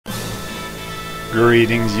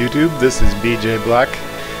Greetings YouTube, this is BJ Black,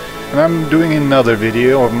 and I'm doing another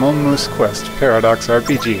video of Mon-musu Quest Paradox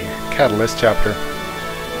RPG, Catalyst Chapter.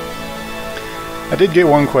 I did get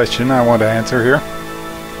one question I want to answer here,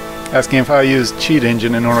 asking if I use Cheat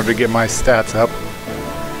Engine in order to get my stats up.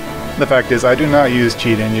 The fact is, I do not use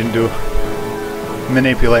Cheat Engine to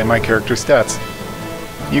manipulate my character's stats.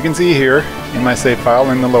 You can see here, in my save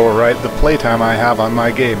file in the lower right, the playtime I have on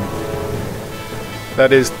my game.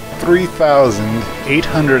 That is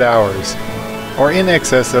 3,800 hours, or in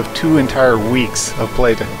excess of 2 entire weeks of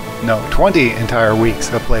playtime. No, 20 entire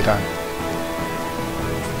weeks of playtime.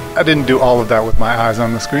 I didn't do all of that with my eyes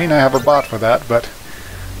on the screen, I have a bot for that, but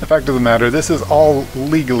the fact of the matter, this is all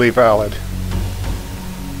legally valid.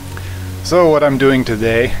 So what I'm doing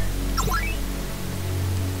today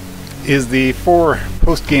is the 4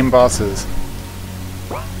 post-game bosses.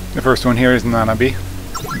 The first one here is Nanabi,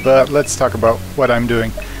 but let's talk about what I'm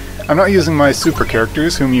doing. I'm not using my super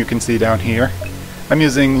characters, whom you can see down here. I'm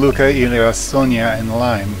using Luca, Ilias, Sonia, and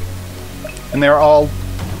Lime. And they're all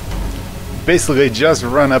basically just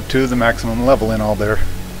run up to the maximum level in all their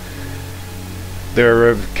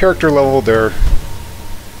character level, their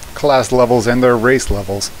class levels, and their race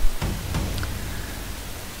levels.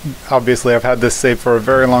 Obviously I've had this saved for a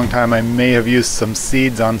very long time. I may have used some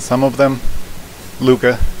seeds on some of them,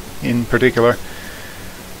 Luca in particular,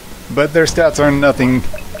 but their stats are nothing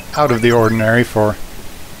out of the ordinary for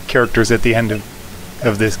characters at the end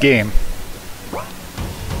of this game.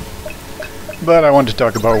 But I want to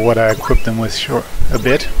talk about what I equipped them with a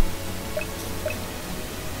bit.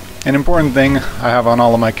 An important thing I have on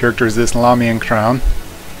all of my characters is this Lamian crown.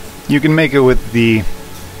 You can make it with the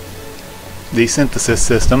synthesis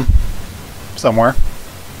system somewhere,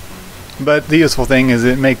 but the useful thing is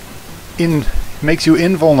it makes you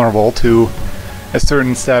invulnerable to a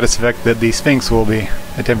certain status effect that the Sphinx will be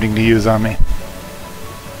attempting to use on me.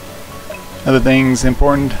 Other things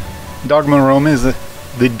important, Dogma Robe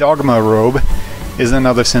is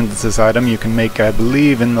another synthesis item you can make, I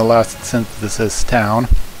believe, in the last synthesis town.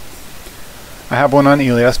 I have one on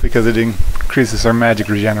Ilias because it increases our magic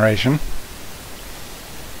regeneration.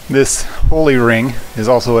 This Holy Ring is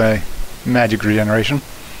also a magic regeneration.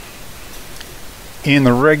 In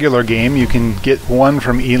the regular game you can get one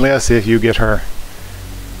from Ilias if you get her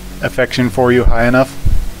affection for you high enough,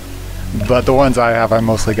 but the ones I have I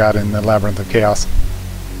mostly got in the Labyrinth of Chaos.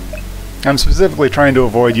 I'm specifically trying to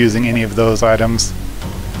avoid using any of those items,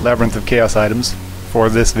 Labyrinth of Chaos items, for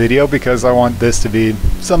this video because I want this to be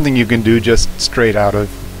something you can do just straight out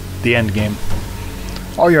of the end game.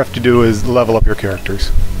 All you have to do is level up your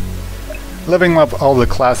characters. Leveling up all the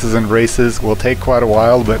classes and races will take quite a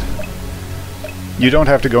while, but you don't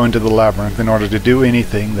have to go into the labyrinth in order to do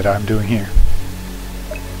anything that I'm doing here.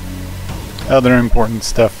 Other important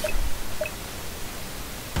stuff.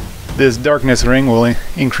 This darkness ring will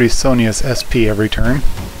increase Sonia's SP every turn.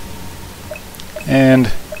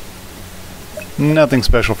 And nothing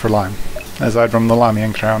special for Lime, aside from the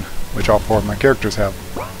Lamian crown, which all 4 of my characters have.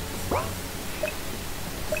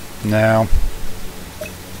 Now,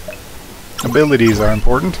 abilities are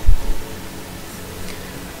important.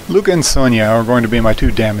 Luca and Sonia are going to be my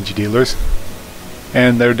 2 damage dealers,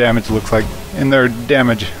 and their damage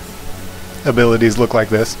abilities look like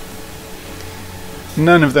this.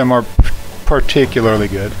 None of them are particularly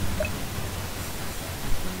good.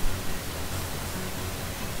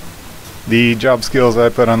 The job skills I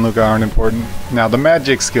put on Luca aren't important. Now the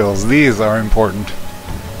magic skills, these are important.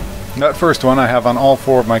 That first one I have on all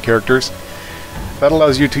 4 of my characters. That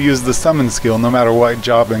allows you to use the summon skill no matter what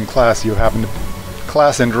job and class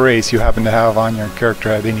and race you happen to have on your character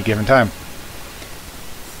at any given time.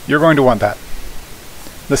 You're going to want that.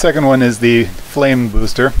 The second one is the flame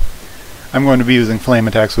booster. I'm going to be using flame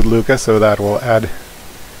attacks with Luca, so that will add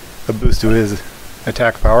a boost to his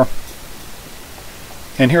attack power.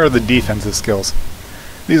 And here are the defensive skills.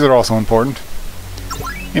 These are also important.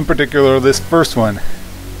 In particular, this first one.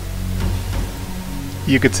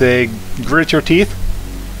 You could say, grit your teeth.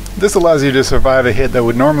 This allows you to survive a hit that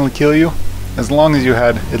would normally kill you, as long as you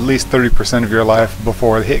had at least 30% of your life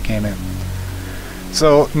before the hit came in.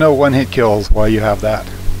 So, no one-hit kills while you have that.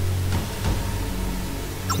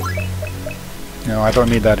 No, I don't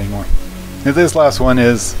need that anymore. This last one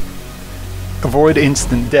is avoid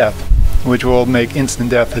instant death, which will make instant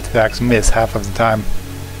death attacks miss half of the time.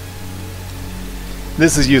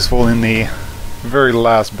 This is useful in the very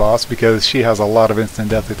last boss because she has a lot of instant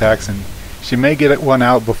death attacks, and she may get one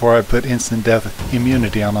out before I put instant death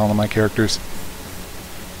immunity on all of my characters.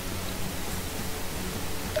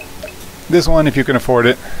 This one, if you can afford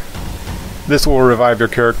it, this will revive your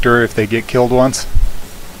character if they get killed once.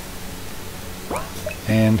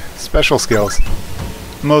 and special skills.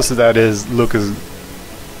 Most of that is Luke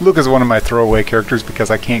is one of my throwaway characters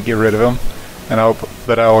because I can't get rid of him,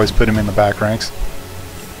 but I always put him in the back ranks.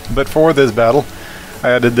 But for this battle, I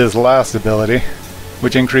added this last ability,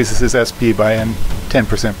 which increases his SP by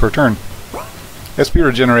 10% per turn. SP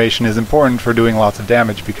regeneration is important for doing lots of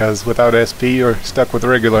damage because without SP you're stuck with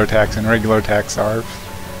regular attacks, and regular attacks are,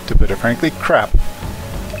 to put it frankly, crap.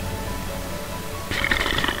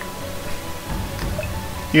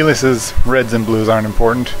 Elias's reds and blues aren't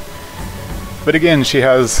important, but again she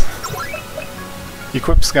has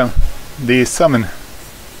equips the summon,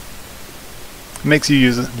 makes you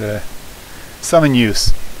use the summon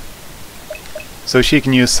use, so she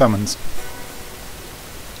can use summons.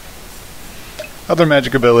 Other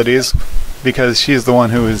magic abilities, because she's the one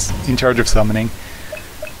who is in charge of summoning.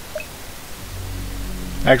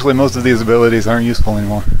 Actually, most of these abilities aren't useful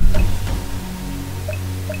anymore.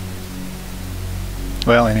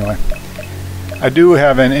 Well, anyway. I do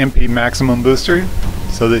have an MP maximum booster,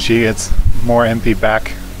 so that she gets more MP back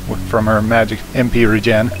from her magic MP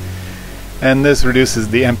regen. And this reduces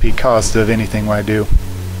the MP cost of anything I do.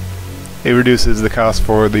 It reduces the cost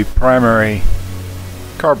for the primary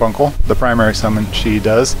Carbuncle, the primary summon she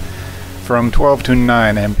does, from 12 to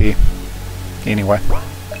 9 MP. Anyway.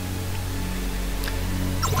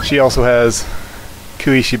 She also has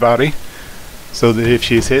Kuishibari, so that if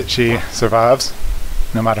she's hit, she survives,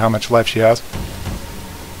 no matter how much life she has.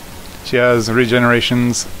 She has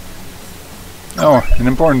regenerations. Oh, an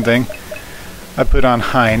important thing. I put on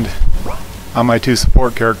Hind on my 2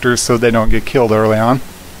 support characters so they don't get killed early on.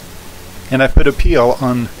 And I put a Peel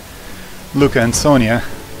on Luca and Sonia,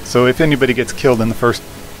 so if anybody gets killed in the first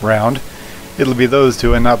round, it'll be those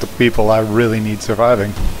 2 and not the people I really need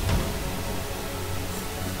surviving.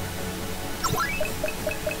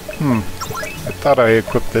 I thought I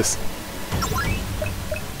equipped this.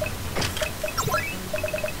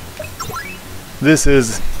 This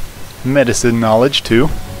is medicine knowledge too.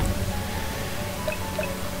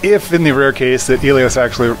 If in the rare case that Elias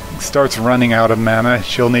actually starts running out of mana,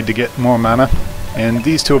 she'll need to get more mana. And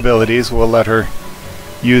these 2 abilities will let her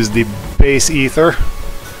use the base ether,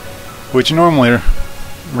 which normally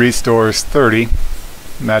restores 30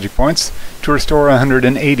 magic points, to restore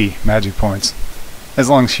 180 magic points, as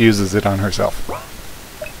long as she uses it on herself.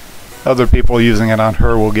 Other people using it on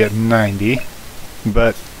her will get 90,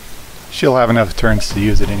 but she'll have enough turns to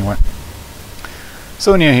use it anyway.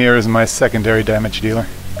 Sonia here is my secondary damage dealer,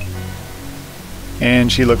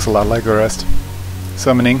 and she looks a lot like the rest.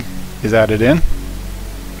 Summoning is added in.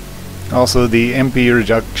 Also the MP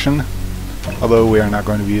reduction, although we are not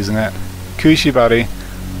going to be using that. Kuishibari,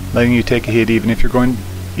 letting you take a hit even if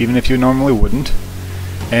you normally wouldn't,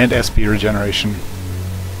 and SP regeneration.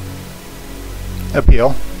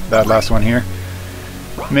 Appeal, that last one here,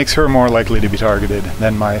 makes her more likely to be targeted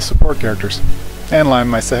than my support characters. And Lime,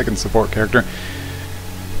 my second support character.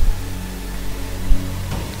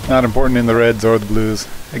 Not important in the reds or the blues.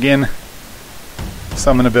 Again,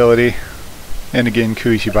 summon ability, and again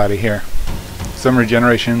Kuishibari here. Some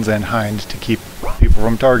regenerations and Hind to keep people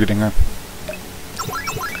from targeting her.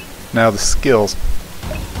 Now the skills.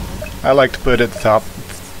 I like to put at the top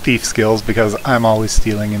thief skills because I'm always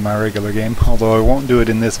stealing in my regular game, although I won't do it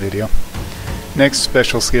in this video. Next,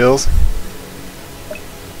 special skills.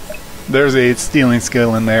 There's a stealing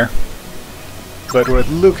skill in there, but what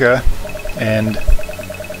Luca and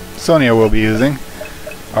Sonia will be using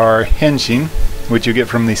are Henshin, which you get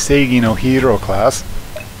from the Seigi no Hero class,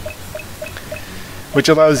 which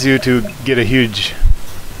allows you to get a huge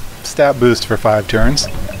stat boost for 5 turns.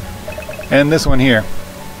 And this one here,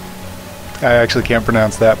 I actually can't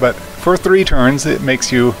pronounce that, but for 3 turns it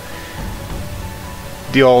makes you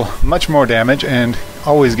deal much more damage and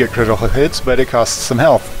always get critical hits, but it costs some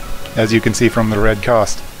health, as you can see from the red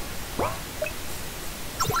cost.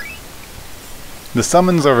 The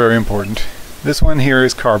summons are very important. This one here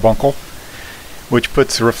is Carbuncle, which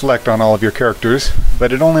puts Reflect on all of your characters,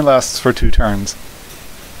 but it only lasts for 2 turns.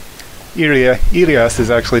 Ilias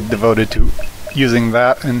is actually devoted to using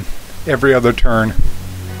that in every other turn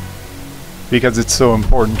because it's so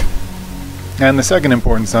important. And the second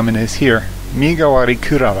important summon is here, Migawari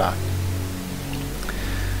Kurara.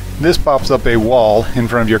 This pops up a wall in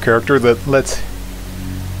front of your character that lets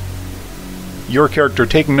your character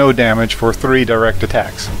take no damage for 3 direct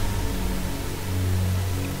attacks.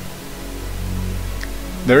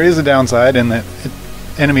 There is a downside in that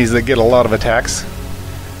enemies that get a lot of attacks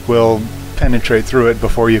will penetrate through it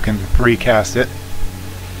before you can recast it.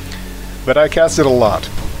 But I cast it a lot.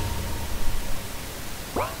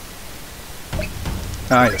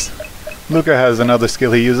 Ah yes. Luca has another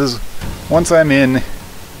skill he uses. Once I'm in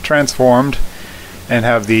transformed and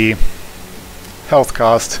have the health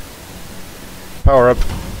cost power up,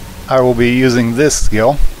 I will be using this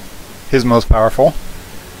skill, his most powerful,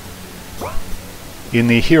 in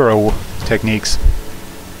the hero techniques.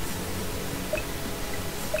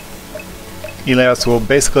 Elias will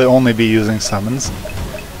basically only be using summons.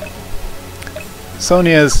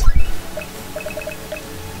 Sonia's...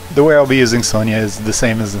 the way I'll be using Sonia is the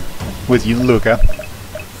same as with Luca.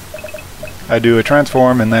 I do a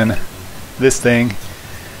transform and then this thing,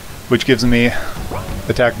 which gives me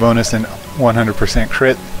attack bonus and 100%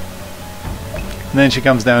 crit. And then she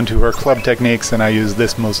comes down to her club techniques and I use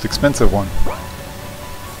this most expensive one.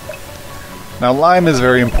 Now Lime is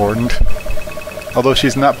very important, although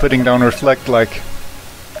she's not putting down Reflect like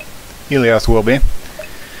Elias will be.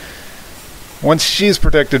 Once she's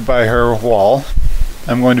protected by her wall,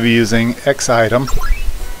 I'm going to be using X item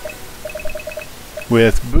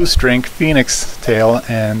with Boost Drink, Phoenix Tail,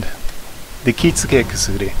 and the Kitsuke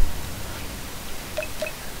Kasuri.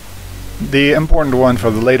 The important one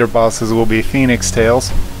for the later bosses will be Phoenix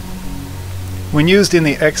Tails. When used in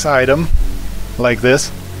the X item, like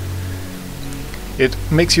this, it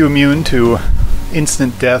makes you immune to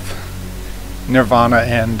instant death, nirvana,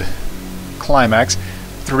 and climax.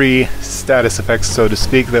 3 status effects, so to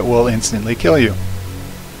speak, that will instantly kill you.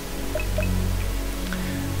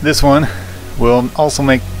 This one will also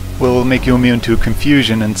make you immune to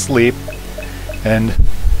confusion and sleep, and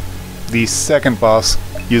the second boss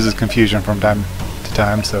uses confusion from time to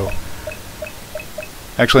time, so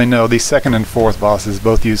actually no, the second and fourth bosses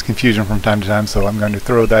both use confusion from time to time, so I'm going to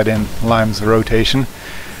throw that in Lime's rotation.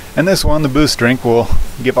 And this one, the Boost Drink, will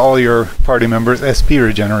give all your party members SP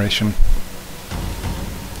regeneration,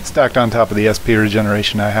 stacked on top of the SP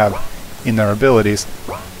regeneration I have in their abilities.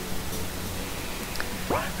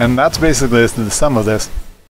 And that's basically the sum of this.